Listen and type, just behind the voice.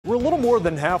little more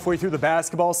than halfway through the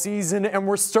basketball season, and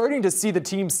we're starting to see the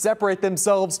teams separate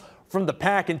themselves from the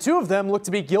pack, and two of them look to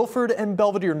be Guilford and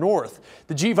Belvidere North.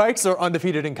 The G-Vikes are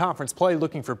undefeated in conference play,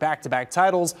 looking for back-to-back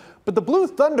titles, but the Blue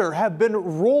Thunder have been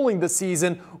rolling the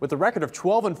season with a record of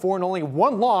 12-4 and only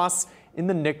one loss in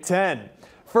the Nick 10.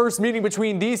 First meeting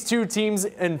between these two teams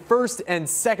in first and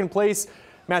second place.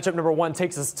 Matchup number one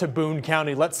takes us to Boone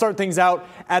County. Let's start things out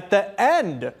at the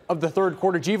end of the third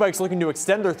quarter. G-Vikes looking to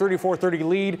extend their 34-30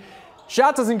 lead.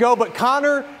 Shot doesn't go, but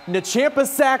Connor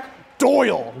Nachampasak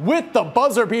Doyle with the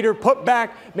buzzer beater put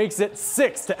back makes it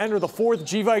 6 to enter the fourth.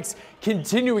 G-Vikes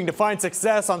continuing to find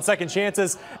success on second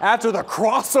chances after the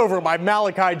crossover by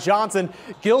Malachi Johnson.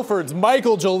 Guilford's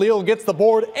Michael Jalil gets the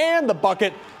board and the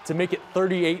bucket to make it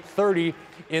 38-30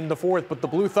 in the fourth, but the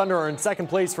Blue Thunder are in second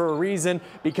place for a reason,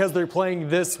 because they're playing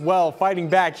this well, fighting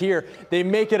back here. They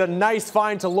make it a nice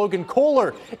find to Logan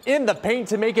Kohler in the paint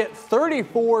to make it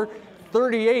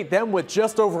 34-38. Then with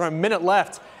just over a minute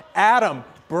left, Adam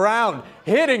Brown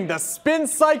hitting the spin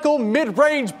cycle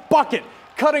mid-range bucket,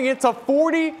 cutting it to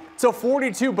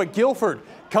 40-42, but Guilford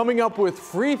coming up with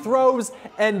free throws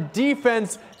and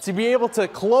defense to be able to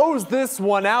close this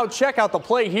one out. Check out the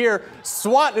play here,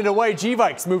 swatting it away.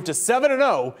 G-Vikes move to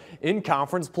 7-0 in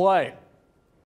conference play.